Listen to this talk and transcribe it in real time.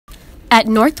At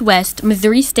Northwest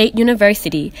Missouri State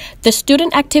University, the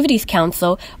Student Activities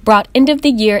Council brought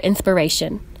end-of-the-year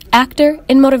inspiration. Actor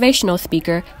and motivational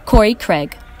speaker Corey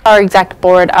Craig. Our exec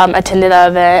board attended the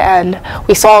event, and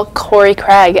we saw Corey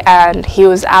Craig, and he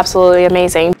was absolutely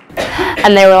amazing.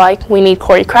 And they were like, we need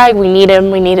Corey Craig, we need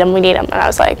him, we need him, we need him. And I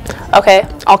was like, okay,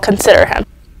 I'll consider him.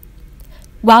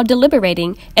 While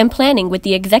deliberating and planning with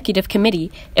the executive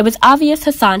committee, it was obvious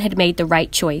Hassan had made the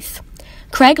right choice.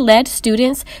 Craig led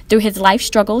students through his life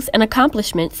struggles and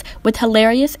accomplishments with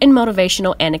hilarious and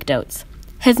motivational anecdotes.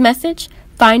 His message: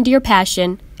 find your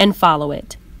passion and follow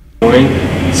it.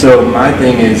 So my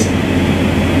thing is,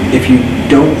 if you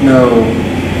don't know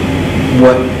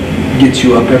what gets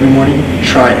you up every morning,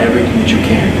 try everything that you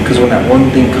can. Because when that one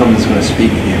thing comes, it's going to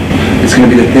speak to you. It's going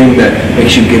to be the thing that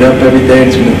makes you get up every day.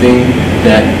 It's going to be the thing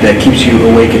that keeps you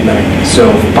awake at night.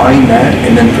 So find that,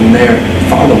 and then from there,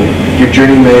 follow it. Your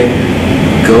journey may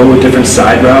go a different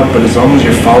side route, but as long as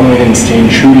you're following it and staying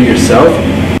true to yourself.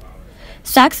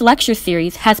 SAC's lecture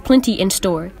series has plenty in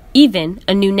store, even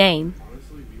a new name.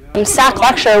 SAC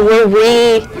Lecture, we're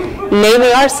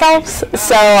renaming ourselves,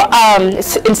 so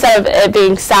instead of it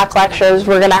being SAC Lectures,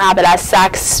 we're going to have it as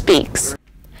SAC Speaks.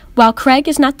 While Craig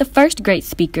is not the first great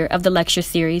speaker of the lecture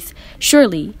series,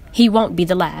 surely he won't be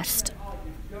the last.